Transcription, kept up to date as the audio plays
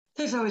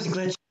There's always a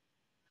glitch.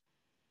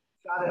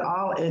 Got it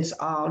all. It's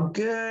all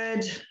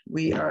good.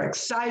 We are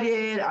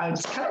excited.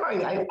 It's kind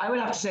of I would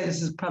have to say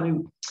this is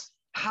probably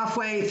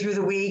halfway through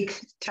the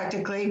week,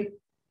 technically.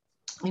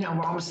 We're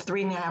almost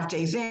 3.5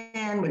 days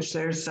in, which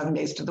there's 7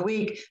 days to the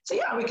week. So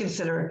yeah, we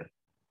consider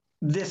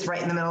this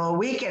right in the middle of the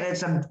week. And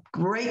it's a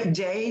great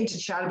day to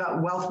chat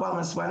about Wealth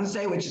Wellness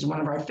Wednesday, which is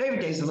one of our favorite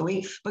days of the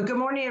week. But good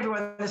morning,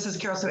 everyone. This is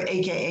Carol,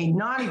 aka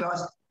Naughty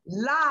Boss,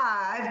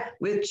 live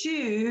with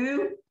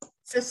two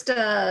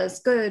sisters.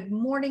 Good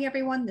morning,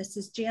 everyone. This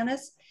is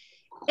Janice,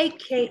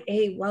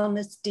 aka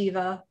Wellness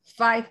Diva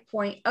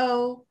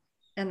 5.0,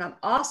 and I'm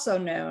also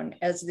known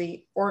as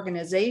the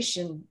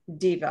Organization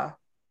Diva.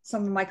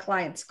 Some of my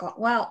clients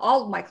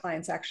all of my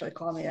clients actually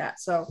call me that,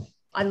 so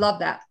I love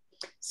that.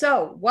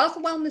 So Wealth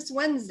Wellness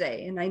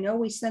Wednesday, and I know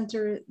we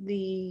center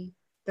the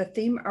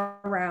theme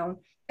around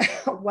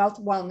Wealth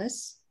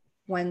Wellness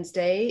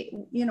Wednesday,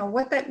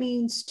 what that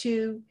means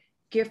to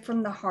give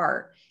from the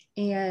heart.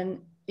 And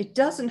it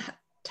doesn't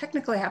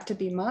technically have to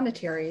be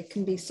monetary. It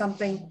can be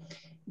something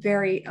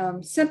very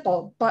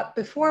simple. But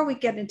before we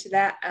get into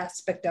that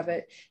aspect of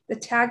it, the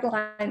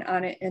tagline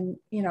on it, and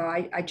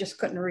I just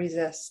couldn't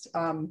resist.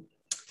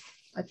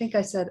 I think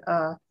I said,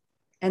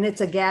 and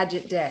it's a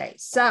gadget day.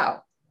 So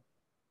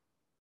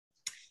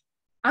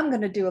I'm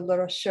going to do a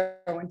little show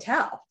and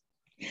tell.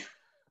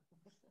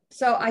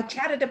 So I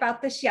chatted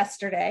about this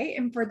yesterday.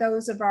 And for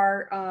those of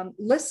our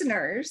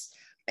listeners,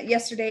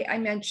 yesterday I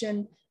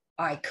mentioned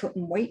I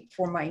couldn't wait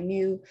for my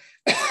new,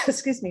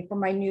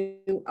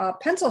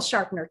 pencil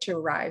sharpener to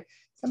arrive.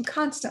 So I'm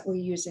constantly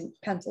using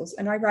pencils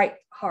and I write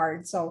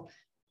hard. So,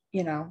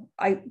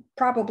 I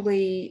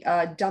probably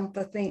dump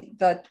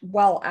the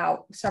well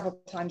out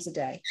several times a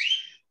day.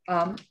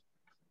 But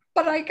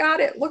I got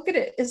it. Look at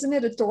it. Isn't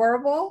it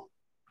adorable?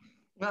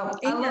 Well,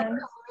 I love it.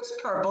 It's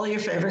purple, your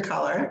favorite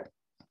color.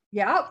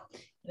 Yep.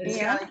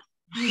 I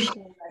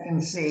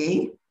can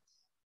see.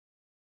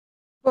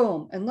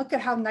 Boom. And look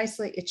at how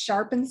nicely it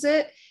sharpens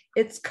it.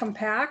 It's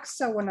compact.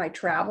 So when I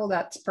travel,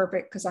 that's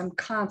perfect because I'm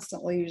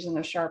constantly using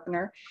a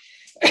sharpener.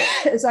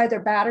 It's either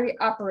battery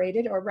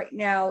operated or right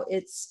now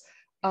it's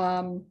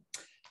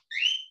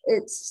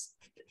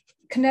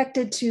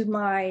connected to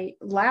my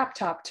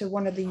laptop to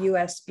one of the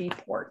USB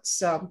ports.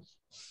 So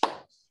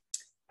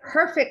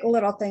perfect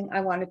little thing I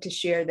wanted to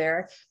share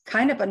there.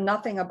 Kind of a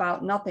nothing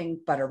about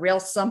nothing, but a real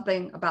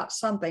something about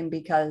something,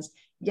 because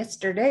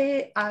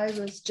yesterday I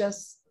was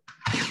just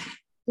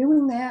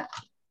doing that,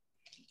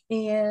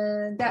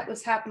 and that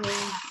was happening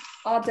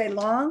all day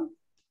long.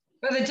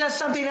 But it does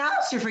something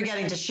else you're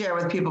forgetting to share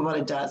with people what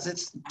it does.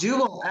 It's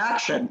dual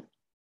action.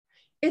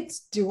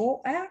 It's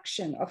dual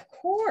action, of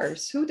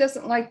course. Who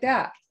doesn't like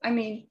that? I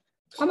mean,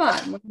 come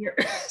on, when you're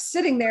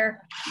sitting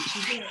there.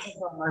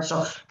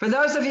 Infomercial. For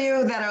those of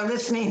you that are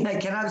listening that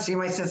cannot see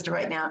my sister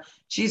right now,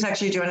 she's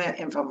actually doing an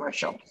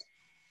infomercial.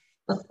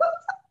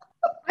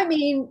 I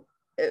mean,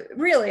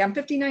 really, I'm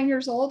 59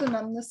 years old and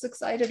I'm this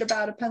excited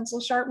about a pencil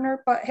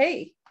sharpener, but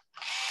hey,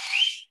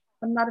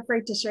 I'm not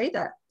afraid to say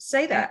that.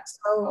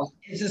 So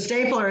it's a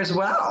stapler as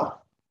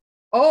well.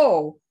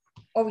 Oh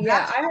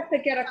yeah. I have to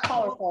get a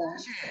colorful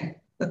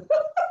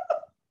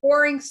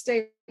boring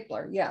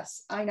stapler.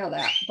 Yes, I know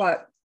that,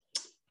 but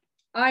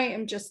I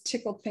am just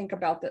tickled pink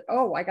about that.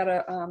 Oh, I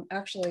gotta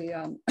actually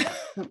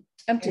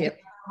empty it.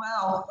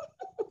 Well,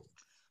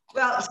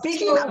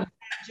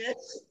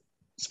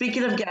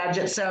 speaking of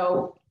gadgets,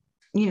 so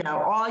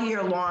all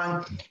year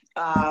long,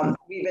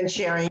 we've been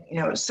sharing,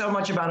 so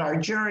much about our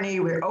journey.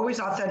 We're always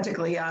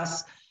authentically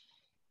us,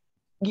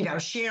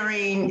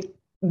 sharing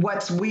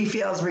what we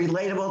feel is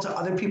relatable to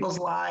other people's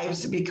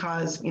lives,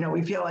 because,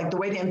 we feel like the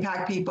way to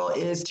impact people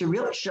is to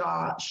really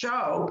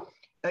show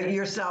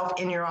yourself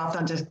in your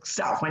authentic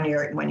self. When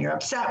you're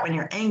upset, when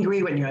you're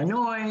angry, when you're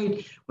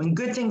annoyed, when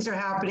good things are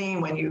happening,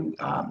 when you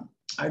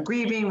are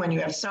grieving, when you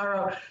have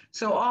sorrow.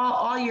 So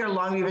all year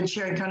long, we've been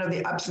sharing kind of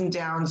the ups and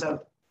downs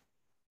of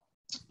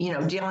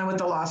dealing with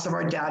the loss of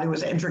our dad, who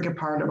was an intricate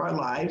part of our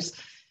lives.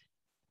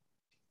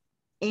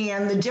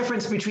 And the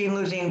difference between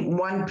losing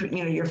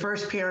your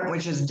first parent,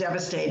 which is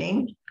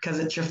devastating because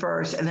it's your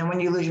first, and then when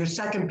you lose your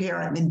second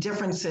parent, the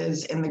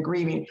differences in the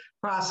grieving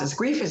process.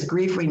 Grief is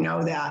grief, we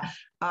know that,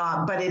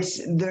 but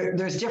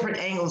there's different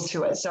angles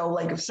to it. So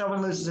like if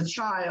someone loses a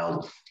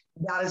child,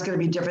 that is going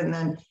to be different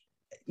than,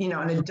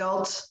 an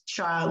adult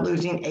child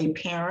losing a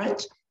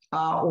parent.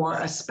 Or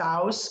a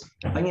spouse,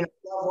 loved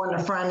one,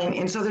 a friend.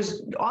 And so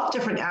there's all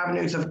different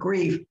avenues of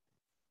grief.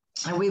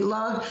 And we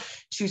love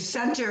to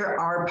center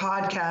our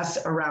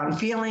podcasts around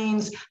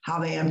feelings, how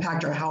they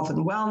impact our health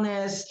and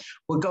wellness,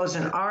 what goes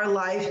in our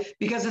life,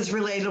 because it's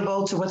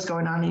relatable to what's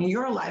going on in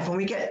your life. And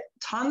we get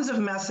tons of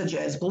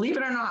messages, believe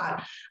it or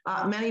not.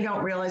 Many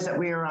don't realize that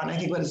we are on,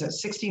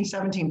 16,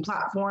 17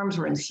 platforms.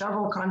 We're in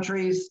several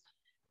countries.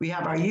 We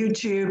have our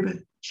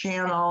YouTube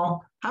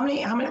channel. How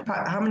many,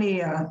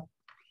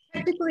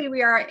 technically,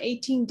 we are on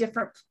 18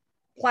 different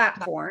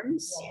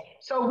platforms.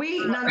 So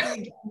we not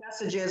only get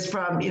messages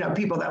from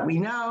people that we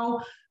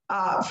know,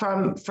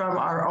 from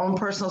our own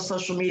personal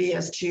social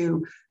medias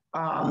to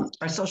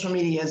our social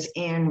medias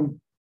in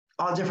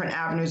all different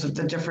avenues of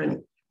the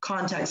different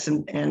contexts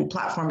and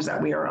platforms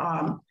that we are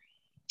on.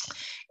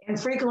 And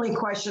frequently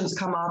questions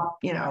come up,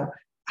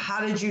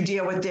 how did you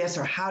deal with this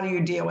or how do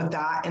you deal with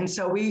that? And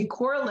so we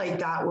correlate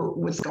that with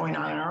what's going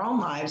on in our own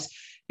lives,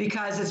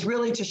 because it's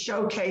really to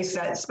showcase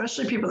that,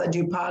 especially people that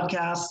do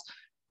podcasts,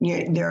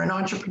 they're an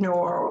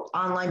entrepreneur,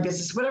 online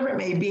business, whatever it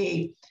may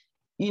be,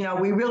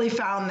 we really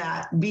found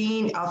that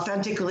being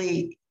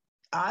authentically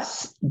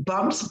us,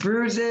 bumps,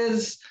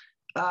 bruises,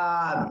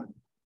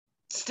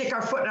 stick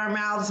our foot in our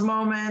mouths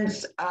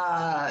moments,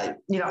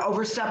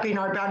 overstepping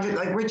our boundaries,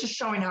 like we're just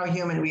showing how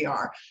human we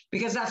are,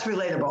 because that's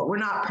relatable. We're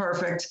not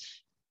perfect.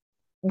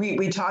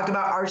 We talk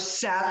about our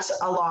sets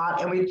a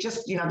lot, and we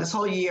just, this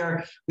whole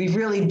year, we've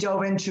really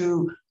dove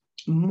into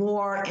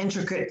more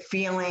intricate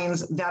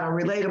feelings that are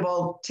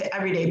relatable to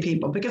everyday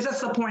people, because that's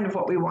the point of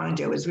what we want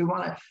to do, is we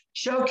want to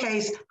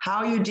showcase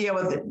how you deal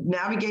with it,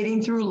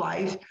 navigating through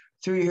life,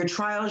 through your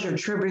trials, your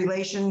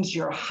tribulations,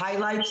 your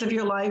highlights of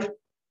your life,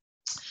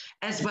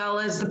 as well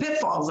as the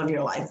pitfalls of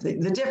your life,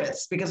 the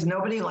divots, because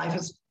nobody in life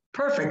is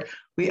perfect.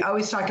 We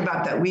always talk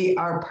about that we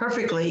are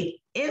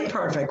perfectly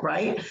imperfect,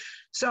 right?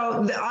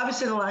 So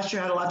obviously the last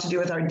year had a lot to do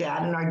with our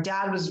dad, and our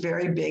dad was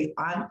very big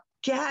on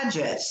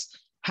gadgets,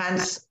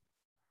 hence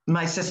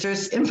my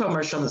sister's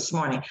infomercial this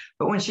morning.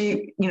 But when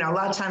she, a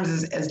lot of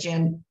times, as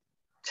Jan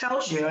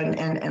tells you,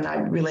 and I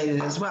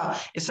related as well,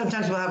 is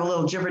sometimes we'll have a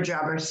little jibber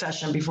jabber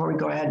session before we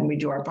go ahead and we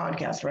do our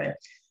podcast, right?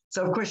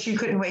 So of course she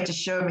couldn't wait to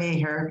show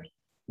me her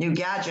new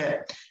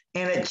gadget.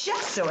 And it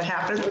just so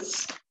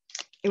happens,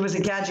 it was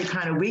a gadget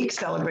kind of week,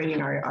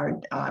 celebrating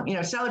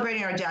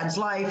celebrating our dad's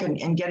life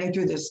and getting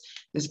through this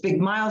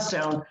big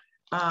milestone.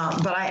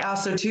 But I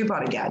also too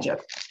bought a gadget.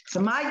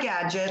 So my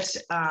gadget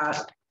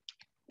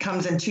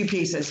comes in two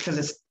pieces, because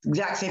it's the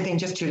exact same thing,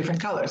 just two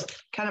different colors.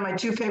 Kind of my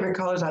two favorite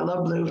colors. I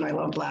love blue and I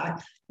love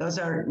black. Those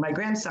are our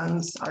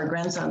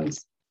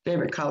grandson's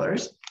favorite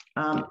colors.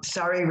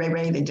 Sorry,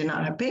 Ray, they did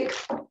not have pink,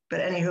 but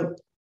anywho.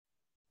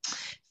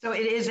 So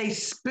it is a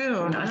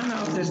spoon. I don't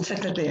know if there's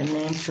technically a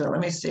name to it. Let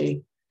me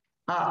see.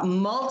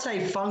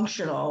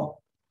 Multifunctional.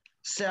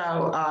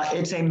 So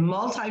it's a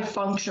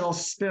multifunctional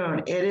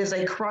spoon. It is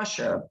a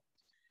crusher.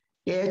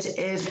 It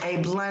is a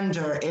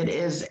blender. It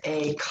is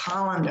a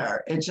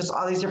colander. It's just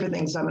all these different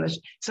things.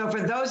 So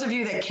for those of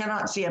you that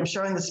cannot see, I'm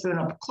showing the spoon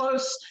up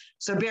close.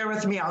 So bear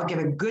with me. I'll give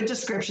a good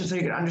description so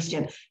you can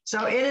understand.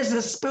 So it is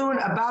a spoon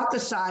about the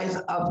size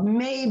of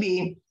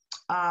maybe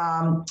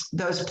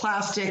those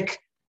plastic,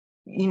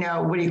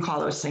 what do you call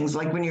those things?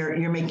 Like when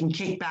you're making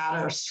cake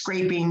batter,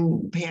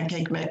 scraping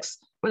pancake mix.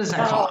 What is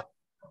that called?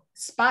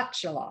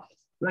 Spatula.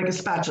 Like a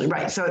spatula,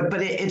 right? So, but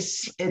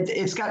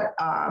it's got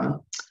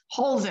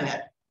holes in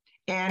it.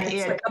 And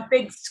it's like a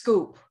big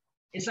scoop.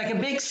 It's like a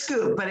big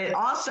scoop, but it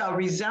also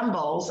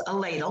resembles a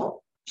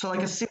ladle. So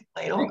like a soup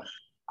ladle.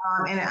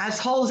 And it has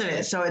holes in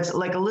it. So it's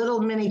like a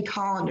little mini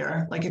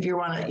colander, like if you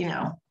want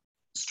to,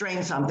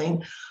 strain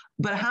something.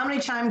 But how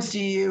many times do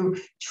you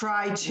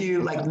try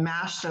to like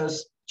mash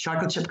those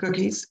chocolate chip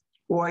cookies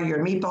or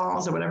your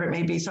meatballs or whatever it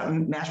may be,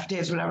 something, mashed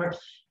potatoes, whatever?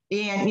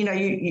 And,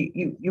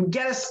 you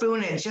get a spoon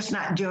and it's just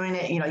not doing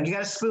it. You got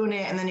to spoon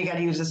it, and then you got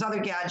to use this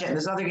other gadget,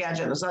 this other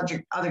gadget, this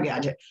other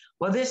gadget.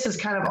 Well, this is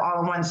kind of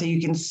all in one, so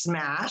you can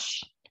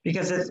smash,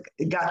 because it's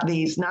got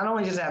these, not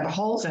only does it have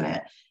holes in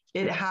it,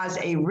 it has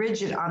a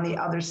rigid on the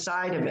other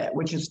side of it,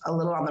 which is a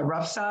little on the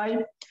rough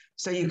side.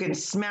 So you can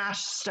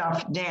smash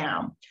stuff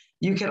down.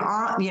 You can,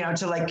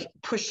 to like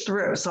push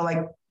through. So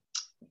like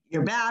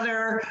your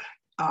batter,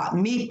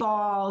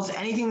 meatballs,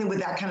 anything with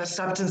that kind of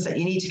substance that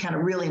you need to kind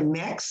of really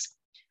mix.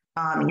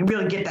 And you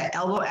really get that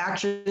elbow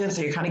action,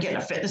 so you're kind of getting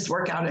a fitness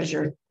workout as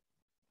you're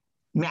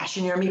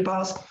mashing your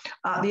meatballs.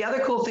 The other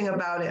cool thing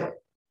about it,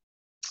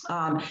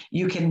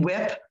 you can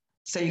whip,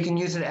 so you can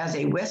use it as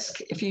a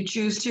whisk if you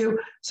choose to.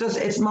 So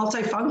it's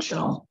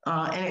multifunctional,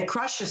 and it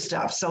crushes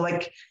stuff. So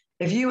like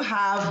if you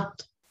have,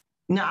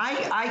 now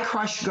I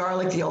crush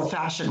garlic the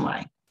old-fashioned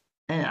way.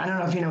 And I don't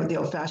know if you know what the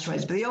old-fashioned way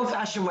is, but the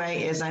old-fashioned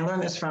way is, I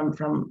learned this from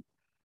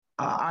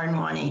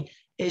Arnwani,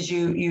 is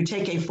you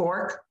take a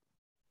fork,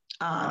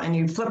 and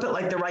you flip it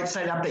like the right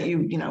side up that you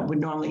would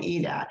normally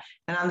eat at.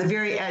 And on the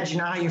very edge,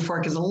 how your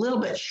fork is a little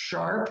bit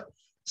sharp.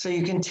 So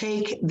you can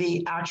take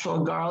the actual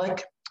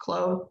garlic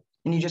clove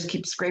and you just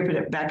keep scraping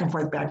it back and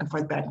forth, back and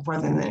forth, back and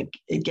forth, and then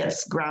it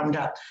gets ground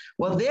up.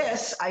 Well,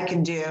 this I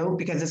can do,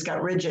 because it's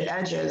got rigid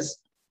edges,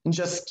 and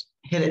just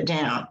hit it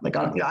down, like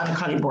on a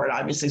cutting board,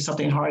 obviously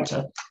something hard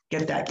to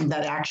get that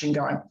action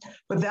going.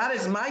 But that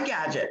is my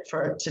gadget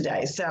for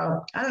today.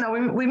 So I don't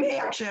know, we may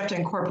actually have to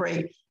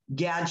incorporate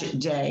Gadget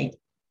Day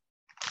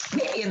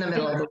maybe in the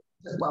middle of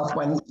the Wealth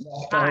Wednesday.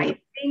 I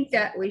think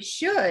that we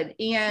should.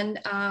 And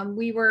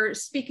we were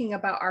speaking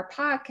about our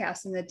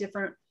podcast and the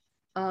different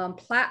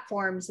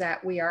platforms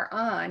that we are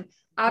on.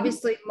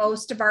 Obviously,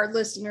 most of our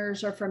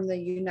listeners are from the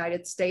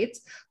United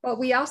States, but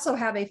we also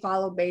have a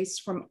follow base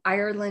from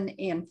Ireland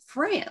and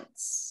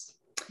France.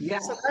 Yeah.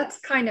 So that's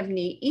kind of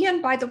neat.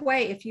 And by the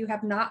way, if you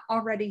have not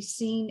already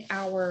seen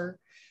our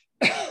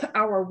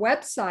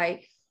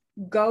website,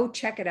 go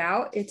check it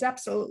out. It's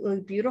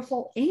absolutely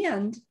beautiful.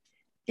 And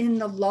in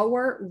the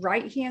lower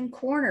right-hand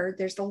corner,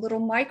 there's a little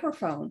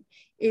microphone.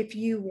 If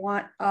you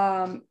want,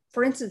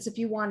 for instance, if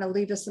you want to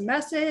leave us a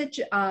message,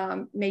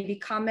 maybe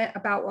comment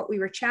about what we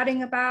were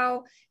chatting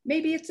about,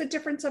 maybe it's a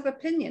difference of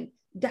opinion,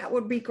 that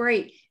would be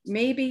great.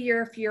 Maybe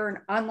if you're an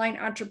online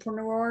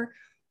entrepreneur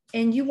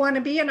and you want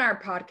to be in our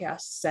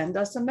podcast, send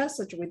us a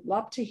message. We'd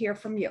love to hear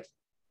from you.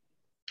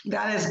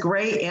 That is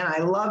great, and I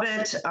love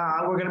it.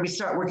 We're going to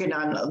start working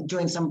on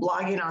doing some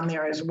blogging on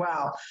there as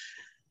well.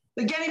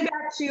 But getting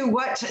back to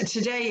what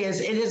today is,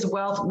 it is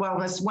Wealth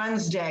Wellness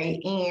Wednesday,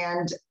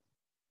 and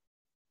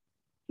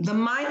the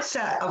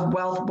mindset of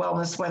Wealth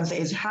Wellness Wednesday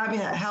is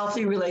having a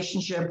healthy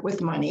relationship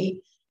with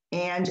money,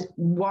 and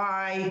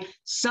why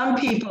some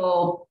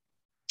people,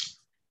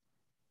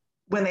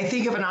 when they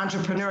think of an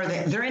entrepreneur,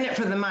 they're in it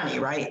for the money,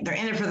 right? They're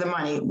in it for the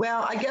money.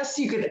 Well, I guess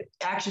you could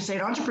actually say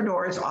an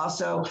entrepreneur is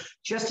also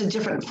just a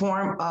different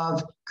form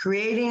of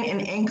creating an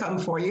income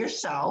for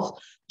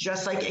yourself,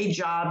 just like a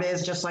job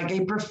is, just like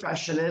a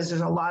profession is.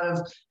 There's a lot of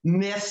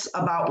myths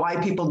about why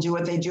people do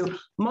what they do.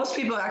 Most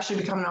people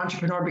actually become an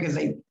entrepreneur because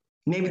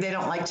maybe they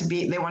don't like to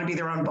be, they want to be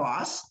their own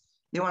boss.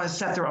 They want to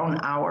set their own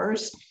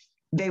hours.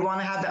 They want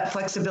to have that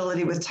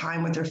flexibility with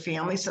time with their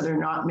family, so they're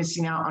not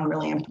missing out on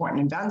really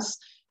important events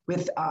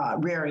with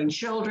rearing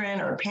children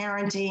or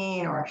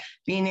parenting or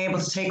being able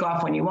to take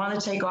off when you want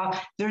to take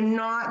off. They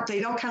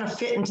don't kind of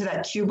fit into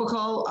that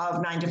cubicle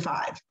of 9 to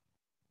 5.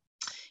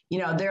 You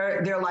know,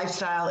 their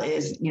lifestyle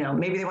is, you know,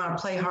 maybe they want to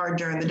play hard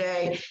during the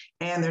day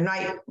and they're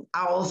night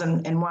owls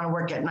and want to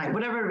work at night,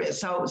 whatever it is.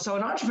 So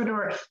an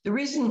entrepreneur, the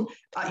reason,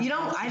 I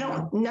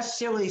don't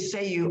necessarily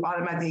say you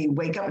automatically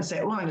wake up and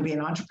say, oh, I'm going to be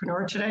an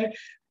entrepreneur today.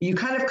 You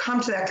kind of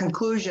come to that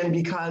conclusion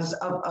because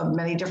of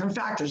many different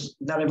factors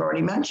that I've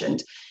already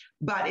mentioned.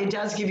 But it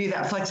does give you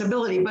that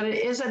flexibility, but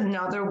it is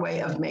another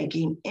way of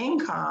making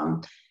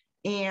income.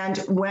 And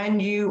when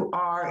you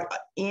are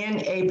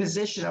in a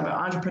position of an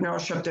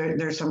entrepreneurship,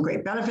 there's some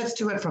great benefits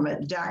to it from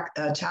a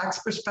tax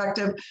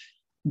perspective,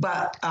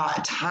 but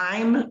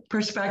time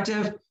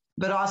perspective,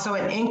 but also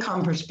an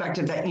income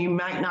perspective that you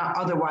might not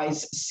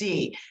otherwise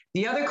see.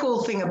 The other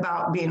cool thing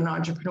about being an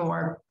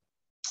entrepreneur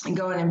and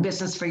going in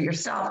business for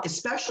yourself,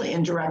 especially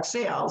in direct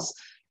sales,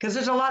 because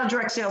there's a lot of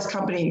direct sales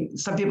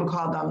companies, some people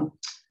call them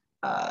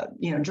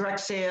direct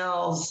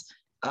sales,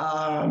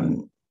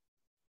 some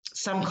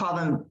call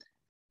them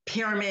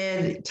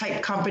pyramid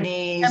type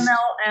companies,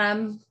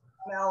 MLM,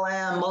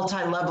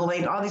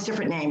 multi-leveling, all these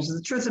different names.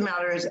 The truth of the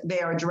matter is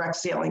they are a direct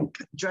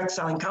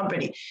selling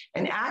company.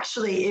 And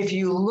actually, if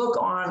you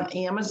look on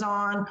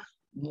Amazon,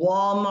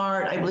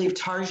 Walmart, I believe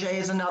Target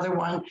is another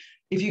one.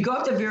 If you go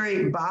at the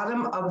very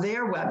bottom of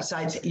their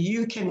websites,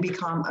 you can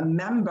become a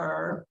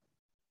member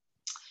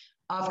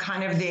of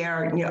kind of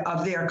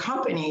their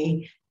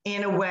company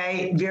in a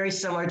way very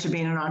similar to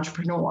being an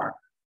entrepreneur.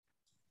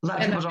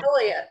 An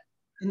affiliate.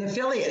 An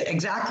affiliate,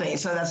 exactly.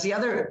 So that's the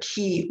other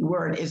key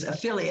word, is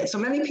affiliate. So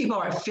many people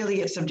are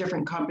affiliates of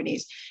different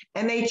companies,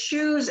 and they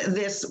choose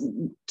this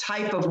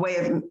type of way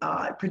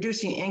of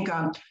producing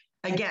income,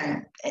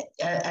 again,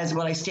 as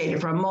what I stated,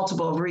 for a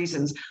multiple of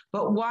reasons.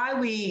 But why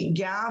we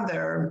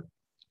gather,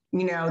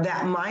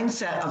 that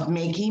mindset of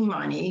making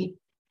money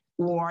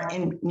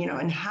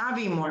and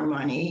having more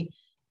money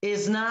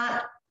is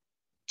not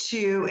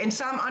and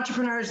some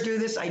entrepreneurs do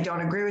this. I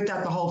don't agree with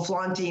that. The whole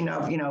flaunting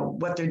of,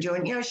 what they're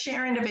doing,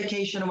 sharing a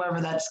vacation or whatever,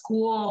 that's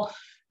cool.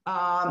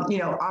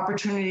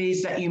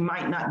 Opportunities that you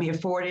might not be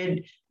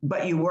afforded,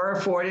 but you were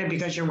afforded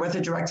because you're with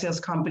a direct sales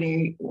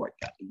company or,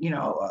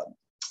 a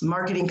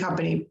marketing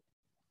company.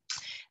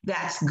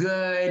 That's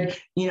good.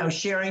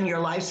 Sharing your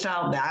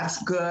lifestyle,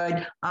 that's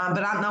good.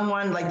 But I'm not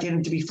one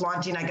to be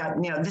flaunting. I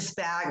got, this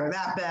bag or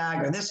that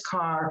bag or this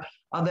car.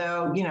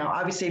 Although,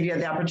 obviously if you have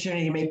the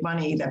opportunity to make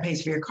money that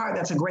pays for your car,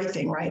 that's a great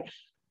thing, right?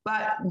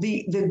 But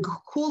the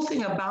cool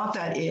thing about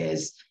that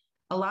is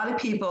a lot of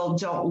people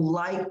don't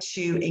like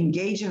to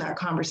engage in that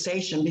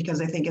conversation because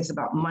they think it's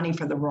about money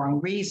for the wrong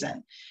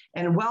reason.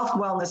 And Wealth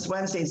Wellness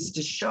Wednesdays is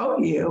to show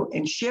you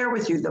and share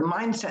with you the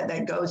mindset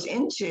that goes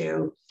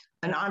into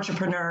an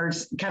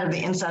entrepreneur's, kind of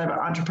the inside of an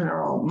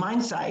entrepreneurial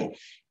mindset,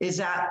 is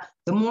that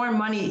the more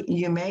money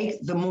you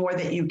make, the more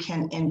that you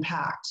can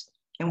impact.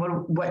 And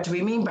what do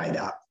we mean by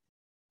that?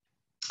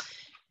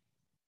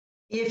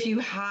 If you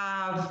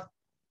have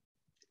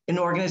an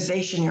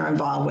organization you're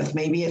involved with,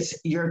 maybe it's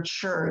your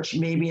church,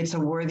 maybe it's a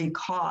worthy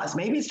cause,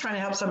 maybe it's trying to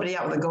help somebody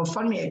out with a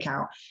GoFundMe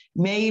account,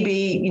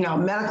 maybe,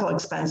 medical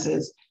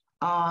expenses,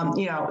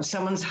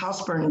 someone's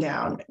house burned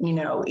down,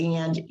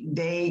 and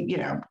they,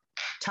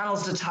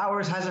 Tunnels to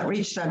Towers hasn't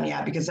reached them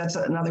yet because that's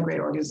another great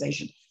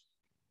organization.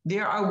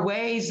 There are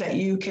ways that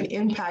you can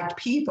impact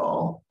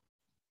people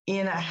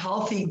in a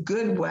healthy,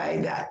 good way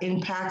that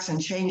impacts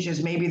and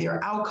changes maybe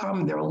their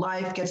outcome, their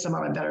life, gets them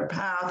on a better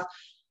path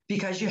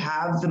because you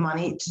have the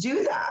money to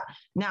do that.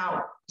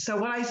 Now, so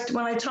when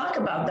I talk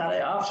about that,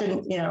 I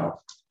often,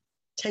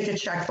 take a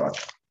checkbook.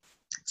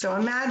 So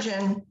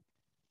imagine,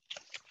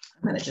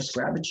 I'm going to just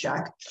grab a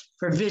check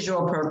for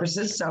visual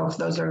purposes. So if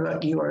those are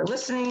you are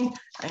listening,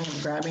 I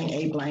am grabbing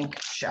a blank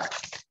check.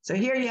 So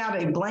here you have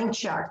a blank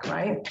check,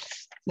 right?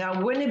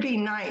 Now, wouldn't it be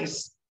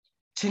nice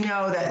to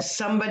know that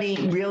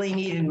somebody really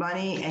needed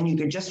money and you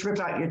could just rip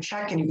out your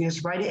check and you could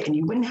just write it and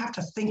you wouldn't have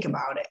to think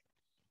about it?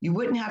 You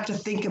wouldn't have to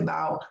think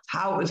about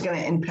how it was going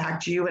to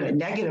impact you in a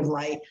negative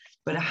light,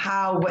 but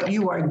how what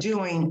you are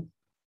doing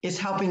is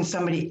helping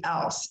somebody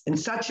else in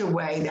such a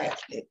way that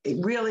it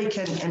really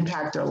can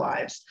impact their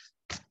lives.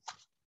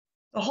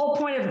 The whole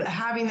point of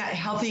having that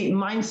healthy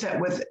mindset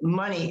with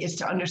money is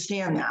to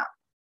understand that.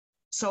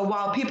 So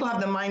while people have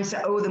the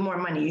mindset, oh, the more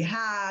money you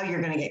have,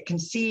 you're going to get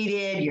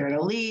conceited, you're an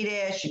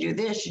elitist, you do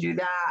this, you do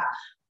that.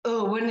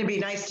 Oh, wouldn't it be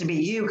nice to be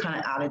you kind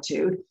of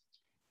attitude.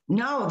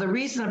 No, the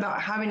reason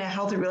about having a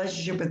healthy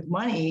relationship with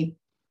money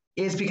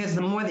is because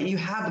the more that you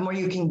have, the more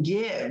you can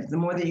give, the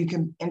more that you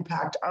can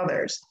impact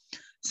others.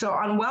 So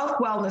on Wealth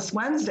Wellness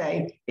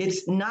Wednesday,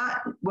 it's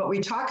not what we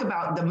talk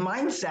about, the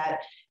mindset.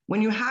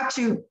 When you have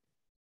to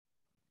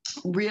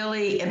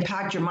really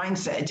impact your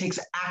mindset, it takes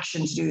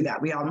action to do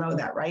that. We all know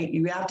that, right?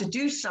 You have to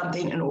do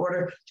something in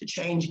order to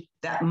change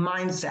that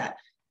mindset,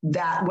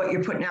 that what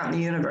you're putting out in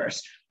the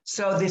universe.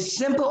 So this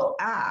simple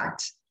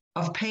act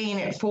of paying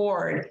it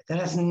forward that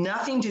has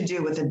nothing to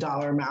do with the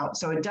dollar amount.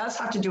 So it does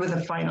have to do with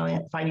a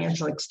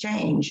financial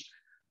exchange,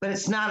 but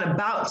it's not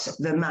about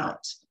the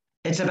amount.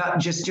 It's about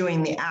just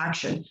doing the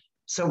action.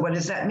 So what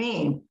does that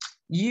mean?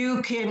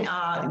 You can,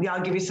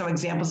 I'll give you some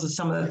examples of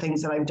some of the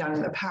things that I've done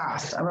in the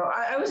past.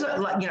 I was,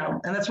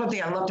 and that's one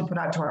thing I love to put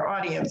out to our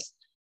audience,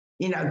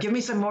 give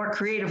me some more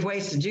creative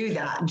ways to do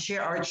that and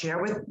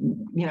share with,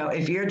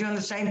 if you're doing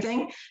the same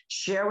thing,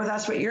 share with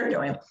us what you're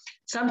doing.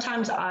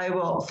 Sometimes I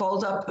will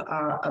fold up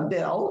a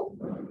bill,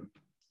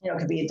 it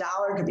could be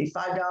 $1, it could be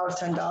 $5,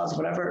 $10,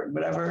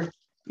 whatever,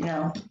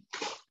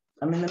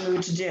 I'm in the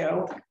mood to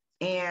do.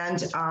 And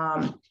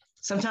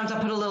sometimes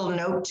I'll put a little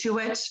note to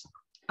it.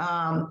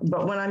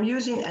 But when I'm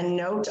using a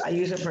note, I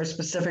use it for a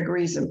specific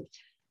reason,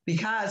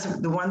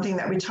 because the one thing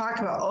that we talk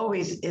about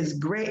always is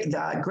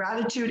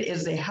gratitude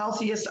is the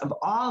healthiest of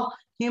all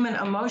human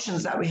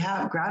emotions that we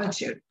have,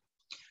 gratitude.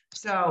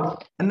 So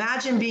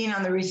imagine being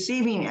on the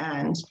receiving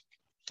end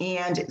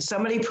and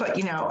somebody put,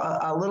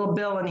 a little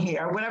bill in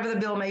here, whatever the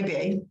bill may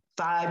be,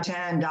 $5,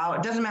 $10,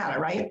 it doesn't matter,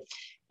 right?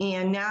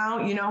 And now,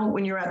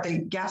 when you're at the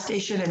gas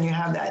station and you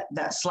have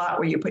that slot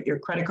where you put your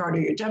credit card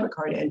or your debit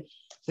card in,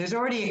 there's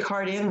already a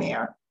card in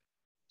there.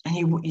 And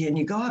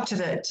you go up to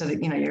the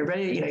you're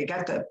ready, you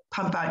got the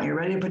pump out and you're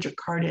ready to put your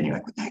card in. You're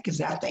like, what the heck is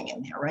that thing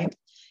in there, right?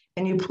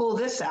 And you pull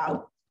this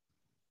out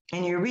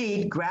and you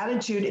read,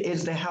 gratitude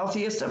is the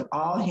healthiest of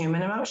all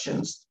human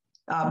emotions.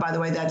 By the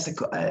way, that's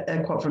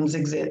a quote from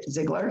Zig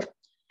Ziglar.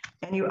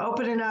 And you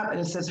open it up and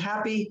it says,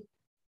 Happy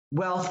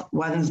Wealth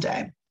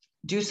Wednesday.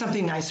 Do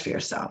something nice for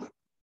yourself.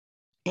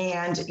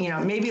 And,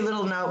 maybe a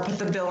little note, put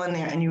the bill in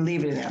there and you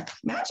leave it in there.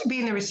 Imagine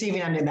being the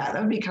receiving end of that.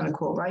 That would be kind of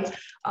cool, right?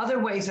 Other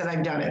ways that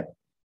I've done it.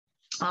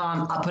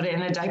 I'll put it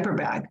in a diaper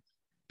bag,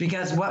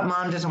 because what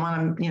mom doesn't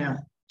want to,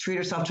 treat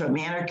herself to a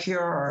manicure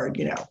or,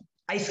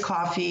 iced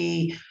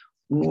coffee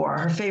or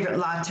her favorite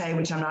latte,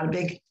 which I'm not a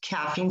big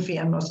caffeine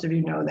fan. Most of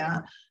you know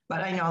that,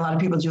 but I know a lot of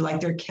people do like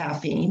their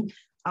caffeine.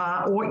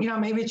 Or,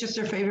 maybe it's just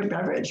their favorite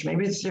beverage.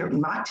 Maybe it's their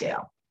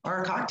mocktail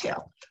or a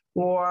cocktail.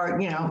 Or,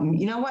 you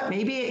know what,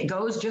 maybe it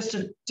goes just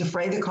to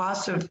defray the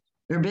cost of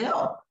their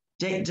bill,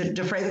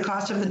 defray the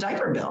cost of the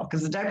diaper bill,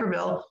 because the diaper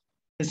bill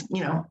is,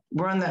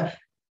 we're on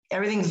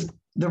everything's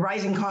the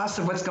rising cost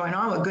of what's going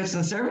on with goods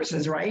and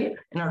services, right,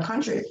 in our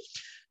country.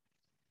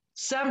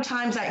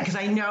 Sometimes because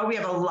I know we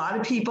have a lot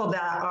of people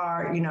that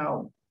are,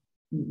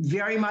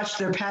 very much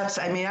their pets.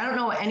 I mean, I don't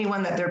know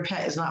anyone that their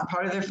pet is not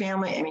part of their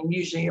family. I mean,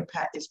 usually your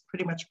pet is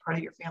pretty much part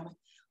of your family,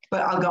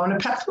 but I'll go in a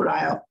pet food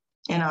aisle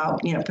and I'll,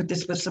 put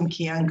this with some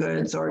canned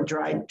goods or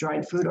dried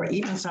food, or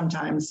even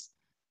sometimes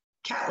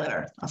cat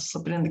litter. I'll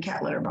slip it in the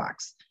cat litter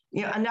box,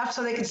 enough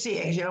so they can see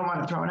it, because you don't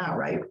want to throw it out,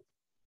 right?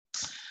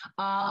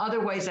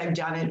 Other ways I've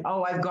done it.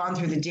 I've gone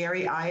through the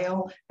dairy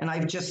aisle and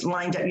I've just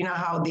lined up,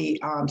 how the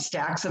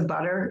stacks of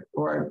butter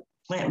or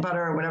plant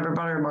butter or whatever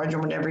butter,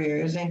 margarine, whatever you're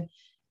using,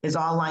 is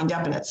all lined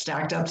up and it's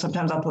stacked up.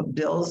 Sometimes I'll put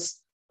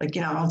bills, like,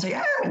 I'll say,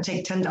 I'm going to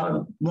take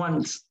 $10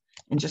 ones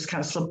and just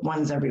kind of slip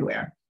ones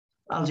everywhere.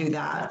 I'll do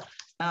that.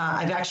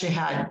 I've actually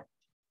had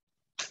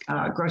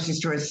grocery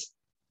stores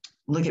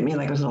look at me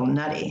like I was a little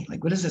nutty.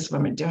 Like, what is this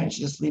woman doing?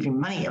 She's just leaving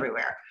money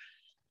everywhere.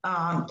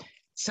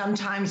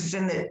 Sometimes it's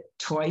in the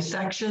toy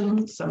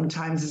section.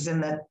 Sometimes it's in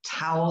the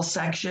towel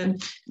section.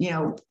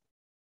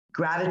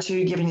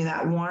 Gratitude, giving you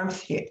that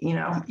warmth. Here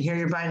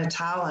you're buying a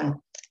towel and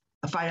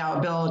a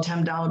 $5 bill, a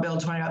 $10 bill,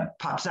 $20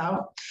 pops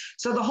out.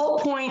 So the whole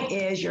point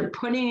is you're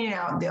putting it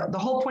out. The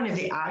whole point of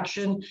the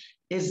action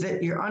is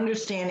that you're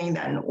understanding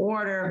that in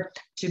order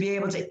to be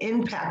able to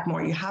impact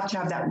more, you have to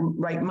have that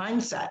right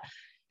mindset.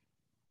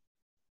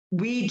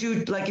 We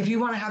do, like, if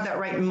you want to have that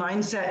right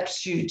mindset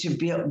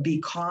to be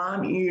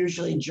calm, you're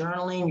usually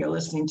journaling, you're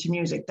listening to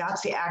music.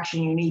 That's the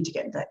action you need to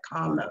get into that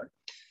calm mode.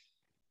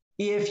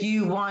 If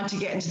you want to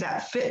get into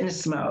that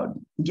fitness mode,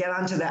 get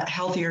onto that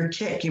healthier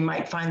kick, you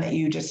might find that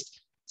you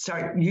just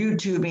start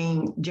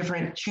YouTubing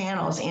different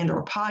channels and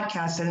or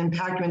podcasts that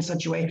impact you in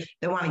such a way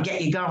that want to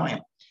get you going.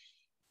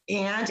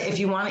 And if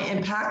you want to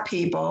impact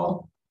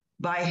people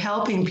by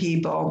helping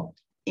people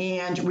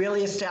and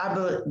really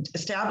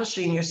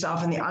establishing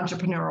yourself in the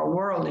entrepreneurial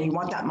world, and you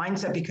want that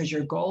mindset because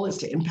your goal is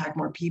to impact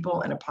more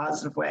people in a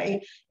positive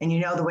way, and you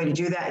know the way to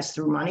do that is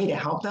through money to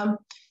help them,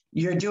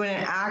 you're doing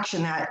an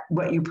action that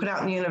what you put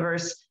out in the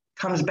universe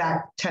comes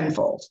back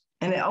tenfold,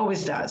 and it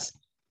always does.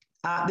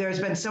 There's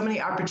been so many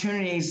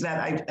opportunities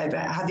that I've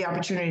had the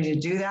opportunity to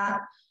do that.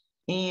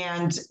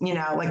 And, you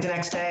know, like the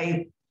next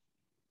day,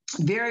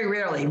 very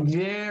rarely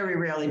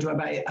do I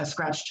buy a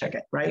scratch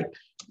ticket, right?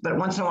 But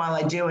once in a while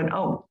I do, and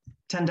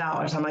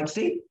 $10. I'm like,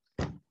 see,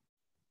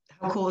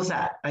 how cool is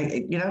that?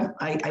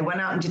 I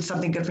went out and did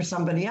something good for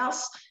somebody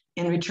else.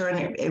 In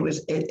return, it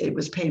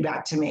was paid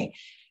back to me.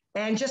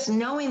 And just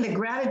knowing the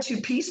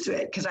gratitude piece to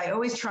it, because I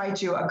always try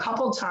to a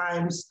couple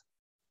times,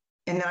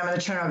 and then I'm going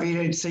to turn over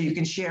you so you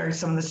can share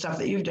some of the stuff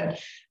that you've done.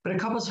 But a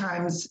couple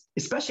times,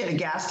 especially at a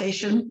gas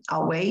station,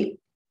 I'll wait,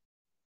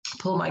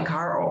 pull my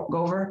car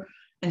over,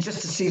 and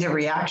just to see the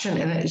reaction.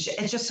 And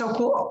it's just so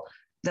cool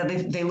that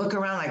they look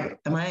around like,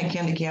 am I on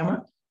Candid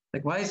Camera?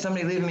 Like, why is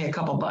somebody leaving me a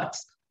couple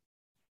bucks?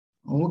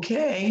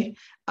 Okay.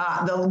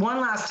 The one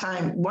last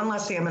thing I'm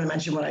going to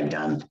mention what I've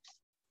done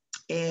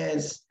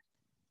is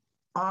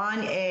on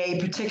a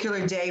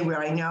particular day where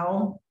I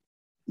know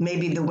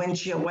maybe the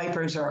windshield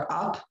wipers are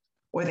up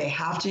or they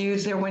have to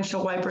use their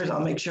windshield wipers,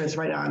 I'll make sure it's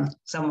right on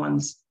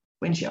someone's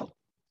windshield.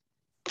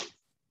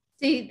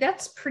 See,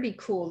 that's pretty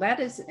cool. That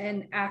is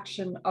an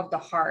action of the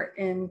heart.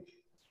 And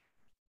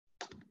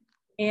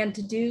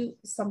to do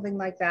something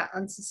like that,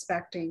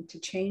 unsuspecting, to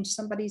change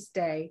somebody's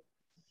day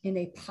in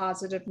a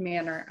positive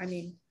manner. I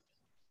mean,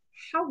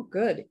 how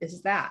good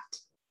is that?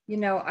 You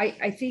know,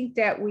 I think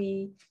that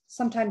we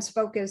sometimes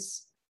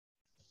focus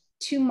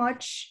too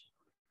much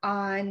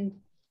on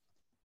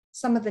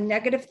some of the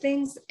negative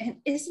things. And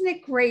isn't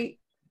it great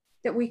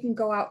that we can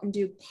go out and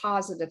do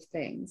positive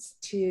things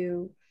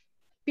to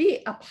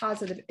be a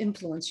positive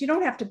influence? You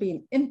don't have to be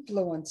an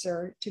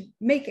influencer to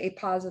make a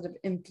positive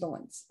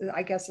influence,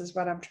 I guess is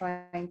what I'm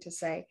trying to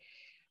say.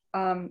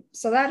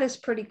 So that is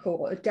pretty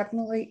cool. It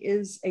definitely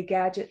is a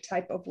gadget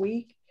type of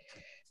week.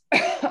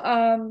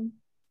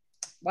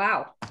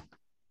 Wow.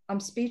 I'm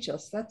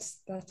speechless. That's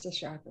a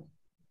shocker.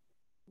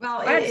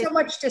 Well, I have so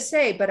much to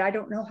say, but I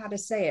don't know how to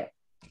say it.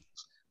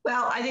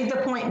 Well, I think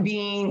the point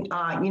being,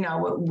 you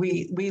know,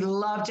 we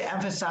love to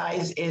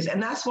emphasize is,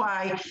 and that's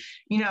why,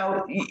 you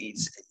know,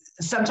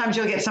 sometimes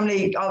you'll get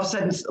somebody all of a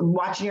sudden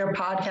watching your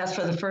podcast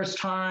for the first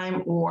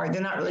time, or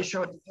they're not really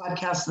sure what the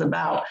podcast is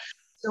about.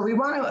 So we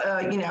want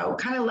to, you know,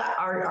 kind of let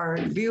our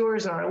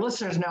viewers and our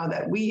listeners know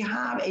that we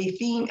have a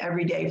theme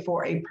every day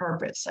for a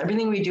purpose.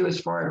 Everything we do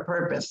is for a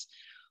purpose.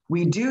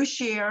 We do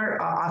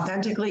share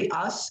authentically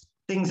us,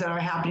 things that are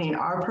happening in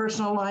our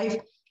personal life,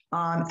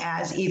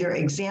 as either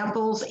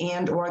examples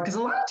or because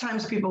a lot of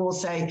times people will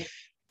say,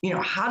 you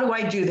know, how do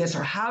I do this?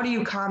 Or how do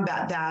you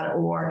combat that?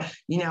 Or,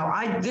 you know,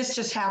 this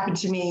just happened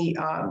to me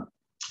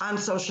on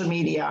social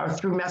media or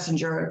through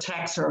Messenger or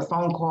text or a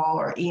phone call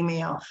or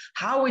email.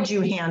 How would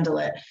you handle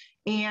it?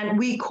 And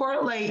we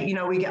correlate, you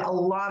know, we get a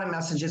lot of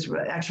messages.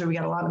 Actually, we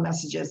got a lot of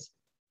messages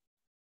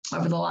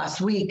over the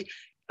last week,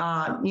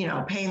 you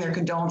know, paying their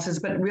condolences,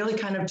 but really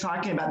kind of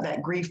talking about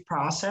that grief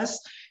process.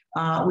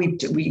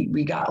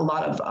 We got a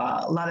lot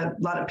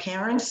of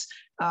parents,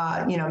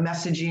 you know,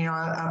 messaging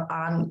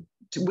on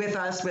with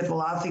us with a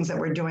lot of things that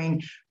we're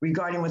doing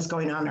regarding what's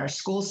going on in our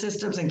school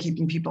systems and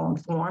keeping people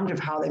informed of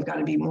how they've got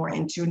to be more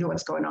in tune to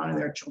what's going on in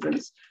their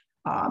children's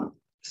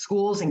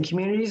schools and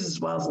communities as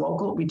well as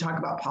local. We talk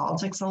about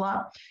politics a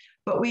lot,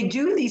 but we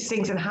do these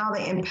things and how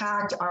they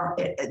impact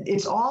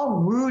it's all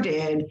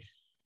rooted.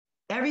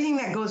 Everything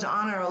that goes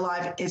on in our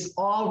life is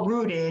all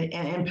rooted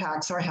and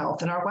impacts our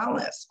health and our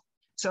wellness.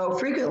 So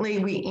frequently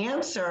we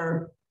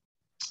answer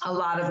a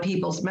lot of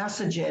people's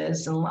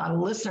messages and a lot of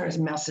listeners'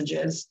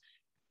 messages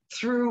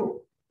through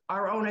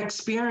our own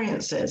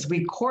experiences.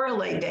 We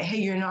correlate that, hey,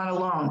 you're not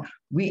alone.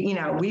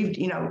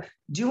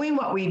 Doing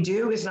what we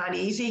do is not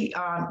easy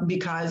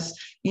because,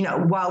 you know,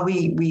 while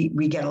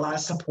we get a lot of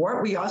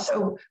support,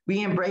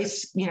 we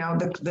embrace, you know,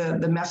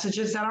 the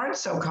messages that aren't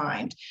so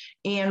kind.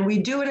 And we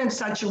do it in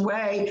such a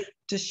way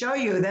to show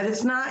you that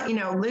it's not, you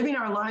know, living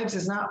our lives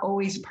is not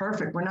always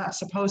perfect. We're not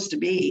supposed to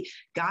be.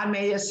 God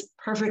made us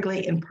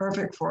perfectly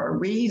imperfect for a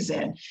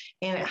reason.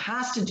 And it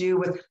has to do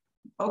with,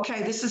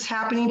 okay, this is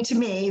happening to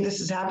me,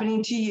 this is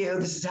happening to you,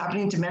 this is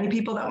happening to many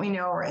people that we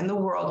know are in the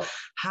world.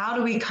 How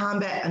do we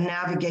combat and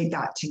navigate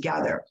that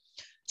together?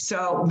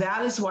 So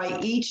that is why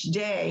each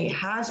day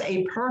has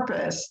a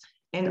purpose,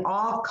 and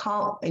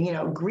all, you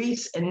know,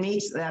 greets and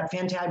meets that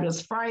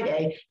Fantabulous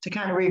Friday to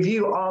kind of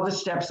review all the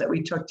steps that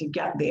we took to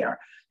get there.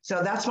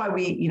 So that's why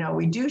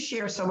we do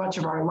share so much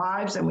of our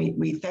lives, and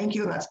we thank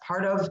you. And that's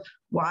part of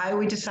why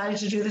we decided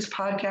to do this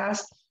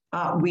podcast.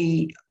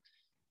 We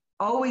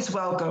always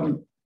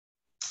welcome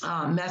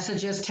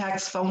messages,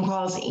 texts, phone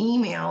calls,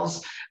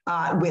 emails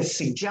with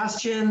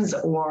suggestions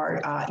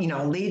or, you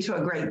know, lead to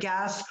a great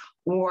guest,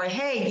 or,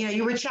 hey, you know,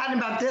 you were chatting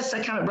about this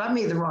that kind of rubbed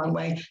me the wrong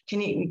way.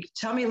 Can you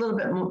tell me a little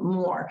bit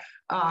more?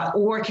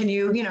 Or can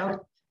you, you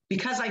know,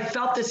 because I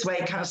felt this way,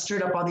 it kind of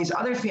stirred up all these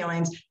other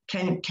feelings.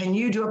 Can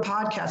you do a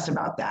podcast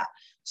about that?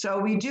 So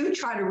we do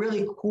try to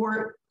really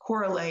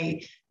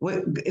correlate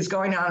what is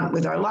going on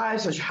with our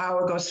lives, which how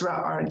it goes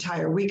throughout our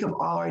entire week of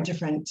all our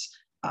different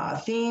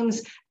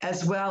themes,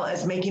 as well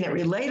as making it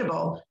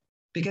relatable,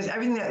 because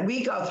everything that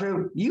we go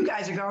through, you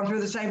guys are going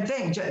through the same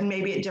thing,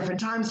 maybe at different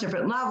times,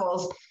 different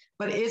levels.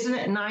 But isn't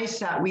it nice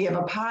that we have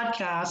a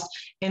podcast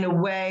in a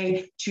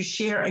way to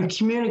share and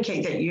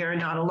communicate that you're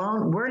not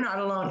alone, we're not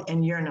alone,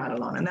 and you're not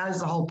alone. And that is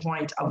the whole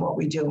point of what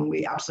we do. And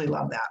we absolutely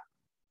love that.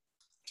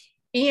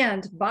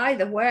 And by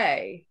the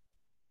way,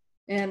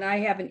 and I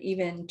haven't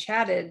even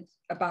chatted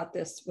about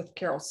this with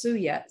Carol Sue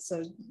yet.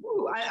 So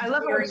I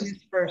love it.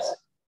 First.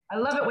 I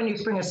love it when you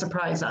spring a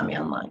surprise on me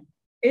online.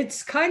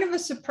 It's kind of a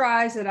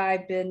surprise that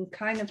I've been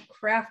kind of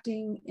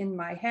crafting in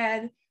my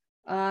head.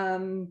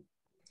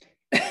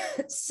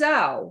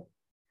 So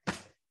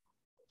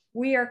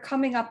we are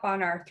coming up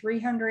on our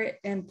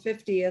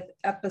 350th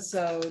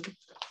episode.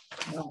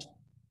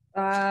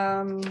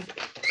 I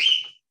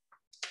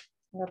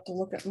have to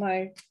look at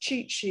my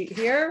cheat sheet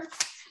here.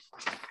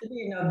 It'll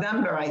be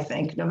November, I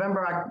think.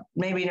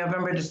 Maybe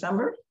November,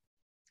 December?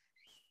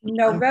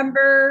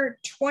 November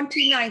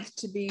 29th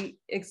to be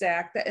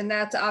exact. And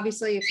that's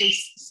obviously if we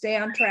stay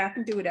on track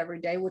and do it every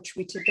day, which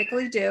we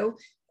typically do.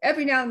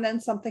 Every now and then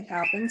something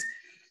happens.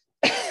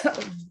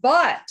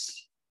 But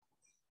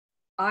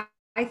I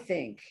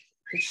think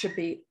it should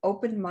be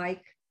open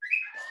mic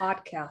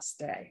podcast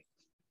day.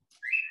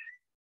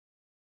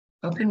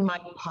 Open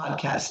mic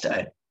podcast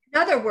day. In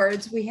other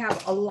words, we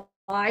have a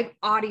live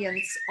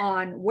audience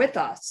on with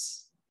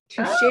us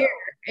to share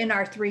in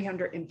our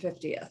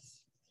 350th.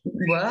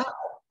 Wow.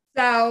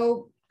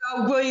 So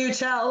will you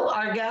tell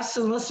our guests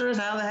and listeners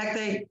how the heck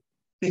they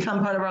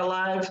become part of our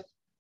live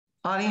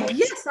audience?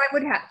 Yes, I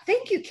would have.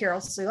 Thank you, Carol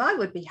Sue. I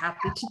would be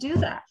happy to do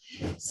that.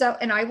 So,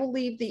 and I will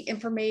leave the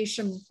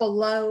information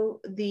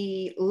below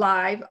the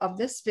live of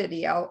this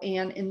video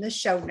and in the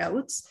show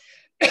notes.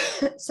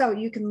 So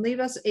you can leave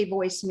us a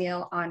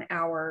voicemail on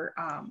our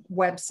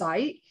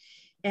website.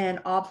 And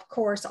of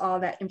course, all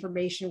that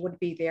information would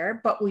be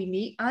there, but we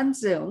meet on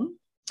Zoom.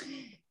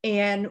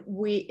 And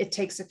it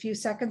takes a few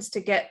seconds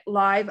to get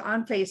live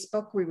on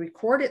Facebook. We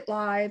record it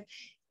live,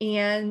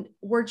 and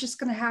we're just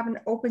going to have an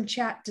open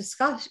chat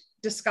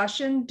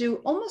discussion, do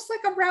almost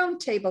like a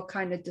round table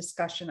kind of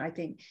discussion, I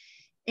think.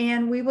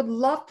 And we would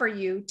love for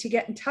you to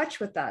get in touch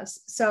with us.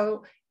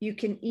 So you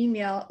can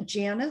email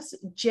Janice,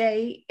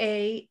 JANIS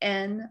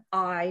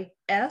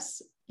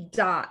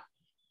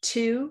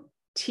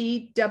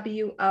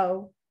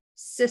 .2TWO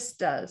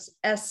sistas,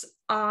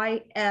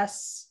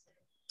 SISTAS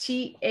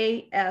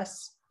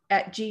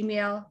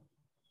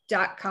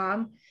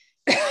 @gmail.com.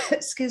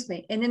 Excuse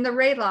me. And in the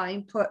ray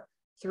line, put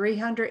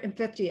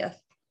 350th.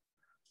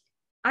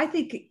 I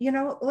think,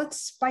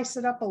 let's spice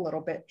it up a little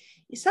bit.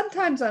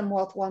 Sometimes on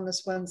Wealth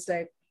Wellness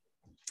Wednesday,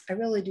 I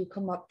really do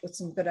come up with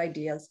some good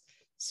ideas,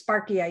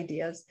 sparky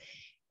ideas.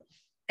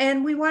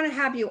 And we want to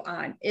have you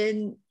on.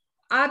 And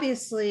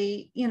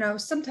obviously,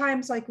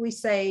 sometimes like we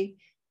say,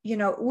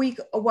 we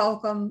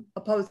welcome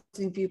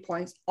opposing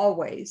viewpoints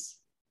always.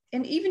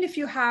 And even if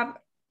you have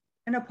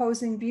an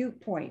opposing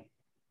viewpoint,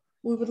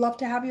 we would love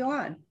to have you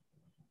on.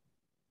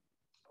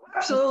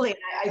 Absolutely.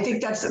 I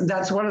think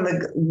that's one of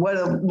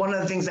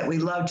the things that we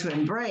love to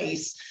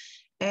embrace.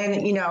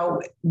 And,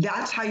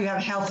 that's how you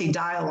have healthy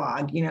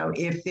dialogue.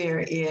 If there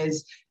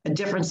is a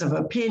difference of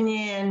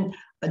opinion,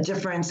 a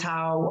difference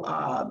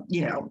how,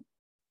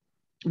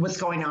 what's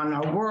going on in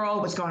our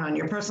world, what's going on in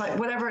your personal life,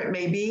 whatever it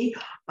may be,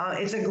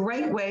 it's a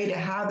great way to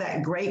have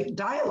that great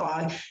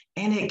dialogue.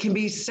 And it can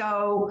be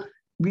so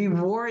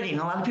rewarding.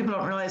 A lot of people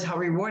don't realize how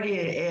rewarding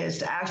it is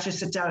to actually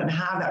sit down and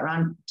have that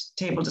round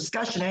table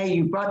discussion. Hey,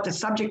 you brought the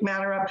subject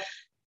matter up.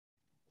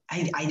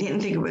 I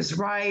didn't think it was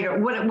right, or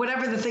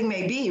whatever the thing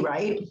may be,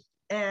 right?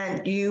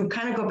 And you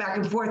kind of go back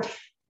and forth.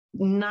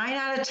 9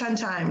 out of 10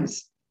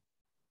 times,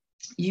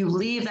 you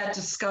leave that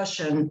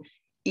discussion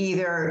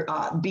either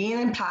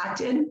being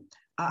impacted,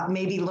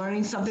 maybe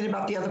learning something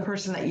about the other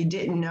person that you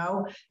didn't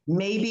know,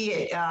 maybe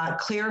it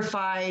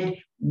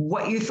clarified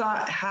what you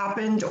thought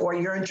happened or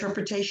your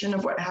interpretation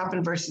of what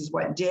happened versus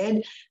what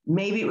did.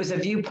 Maybe it was a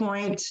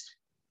viewpoint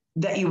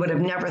that you would have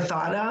never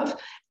thought of.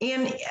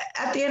 And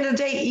at the end of the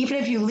day, even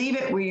if you leave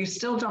it where you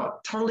still don't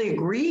totally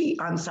agree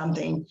on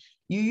something,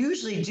 you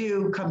usually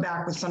do come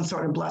back with some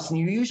sort of blessing.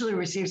 You usually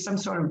receive some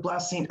sort of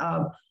blessing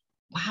of,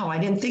 wow, I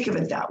didn't think of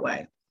it that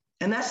way.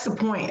 And that's the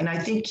point. And I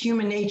think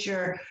human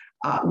nature,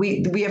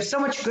 we have so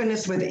much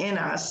goodness within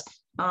us.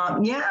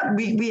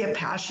 We get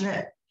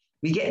passionate,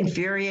 we get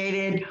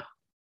infuriated,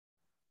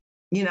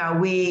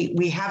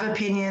 we have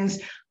opinions.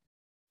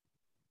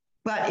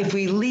 But if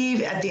we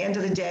leave at the end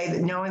of the day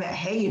knowing that,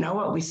 hey, you know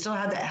what, we still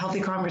had that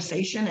healthy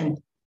conversation and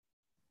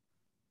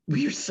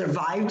we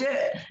survived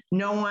it.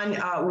 No one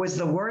was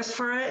the worse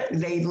for it.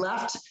 They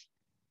left,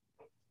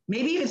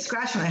 maybe even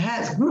scratching their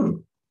heads.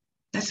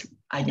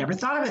 I never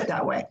thought of it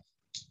that way.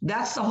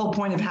 That's the whole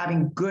point of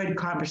having good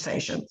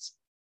conversations.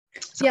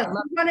 So yes,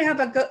 we're going to have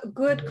a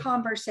good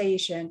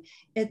conversation.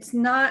 It's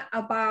not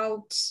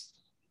about,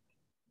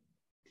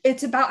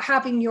 it's about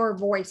having your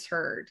voice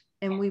heard,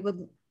 and we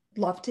would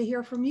love to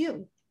hear from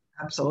you.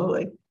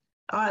 Absolutely.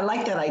 Oh, I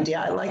like that idea.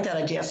 I like that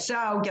idea.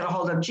 So get a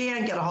hold of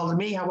Jan, get a hold of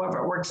me, however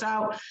it works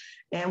out.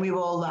 And we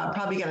will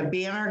probably get a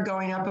banner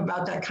going up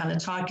about that, kind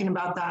of talking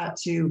about that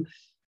to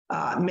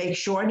make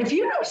sure. And if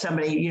you know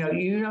somebody,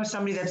 you know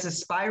somebody that's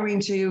aspiring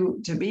to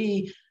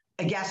be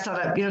a guest on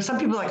a, some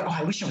people are like, oh,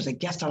 I wish I was a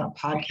guest on a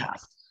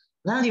podcast.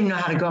 I don't even know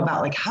how to go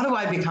about, like, how do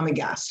I become a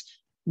guest?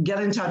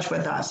 Get in touch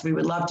with us. We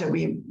would love to.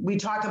 We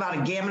talk about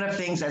a gamut of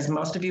things, as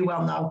most of you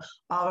well know.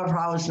 All of our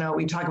followers know.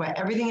 We talk about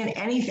everything and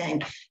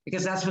anything,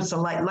 because that's what's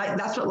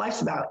that's what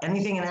life's about.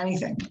 Anything and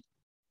anything.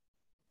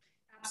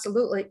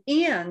 Absolutely.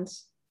 And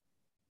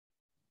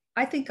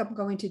I think I'm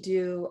going to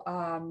do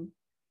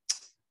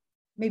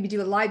maybe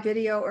do a live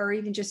video, or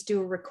even just do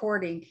a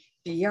recording.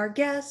 Be our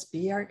guest,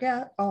 be our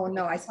guest. Oh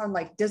no, I sound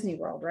like Disney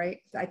World, right?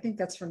 I think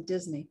that's from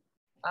Disney.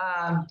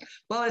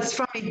 Well,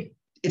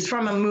 it's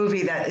from a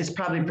movie that is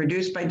probably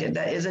produced by,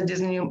 that is a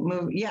Disney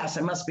movie. Yes,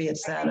 it must be.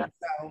 It's that.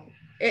 So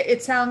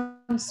it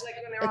sounds like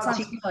it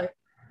sounds familiar.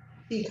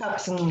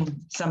 Teacups and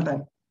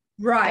something.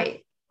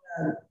 Right.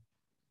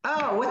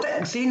 Oh, what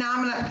the, see, now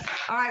I'm gonna,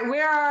 all right,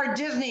 where are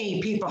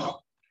Disney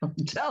people?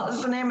 Tell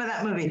us the name of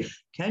that movie.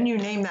 Can you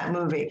name that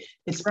movie?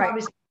 It's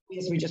probably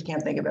right. We just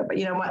can't think of it, but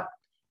you know what?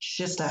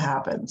 Just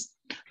happens.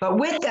 But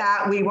with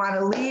that, we want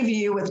to leave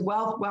you with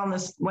Wealth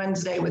Wellness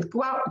Wednesday with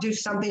go out, do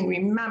something.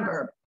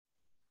 Remember,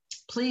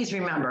 please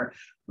remember,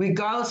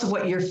 regardless of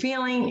what you're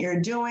feeling,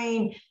 you're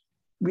doing,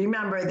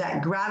 remember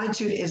that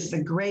gratitude is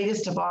the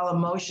greatest of all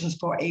emotions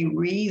for a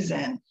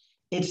reason.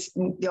 It's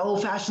the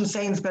old-fashioned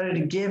saying, it's better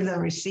to give than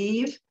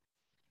receive.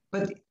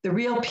 But the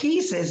real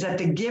piece is that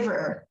the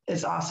giver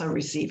is also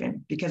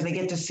receiving, because they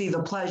get to see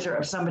the pleasure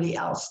of somebody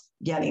else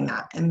getting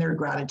that and their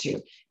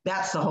gratitude.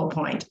 That's the whole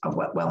point of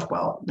what Wealth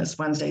Wellness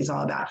Wednesday is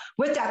all about.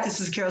 With that,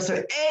 this is Carol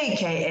Sawyer,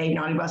 AKA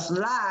Naughty Bus,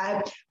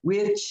 live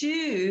with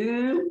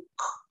two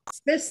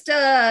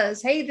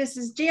sisters. Hey, this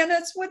is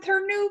Janice with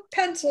her new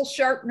pencil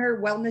sharpener,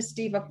 Wellness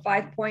Diva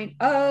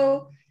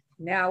 5.0.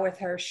 Now with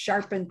her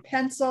sharpened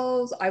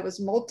pencils. I was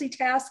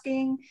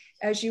multitasking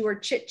as you were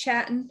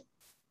chit-chatting.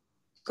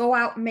 Go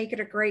out and make it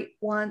a great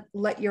one.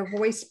 Let your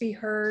voice be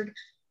heard.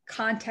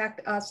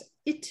 Contact us.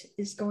 It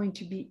is going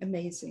to be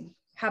amazing.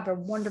 Have a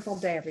wonderful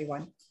day,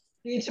 everyone.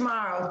 See you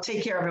tomorrow.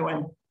 Take care,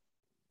 everyone.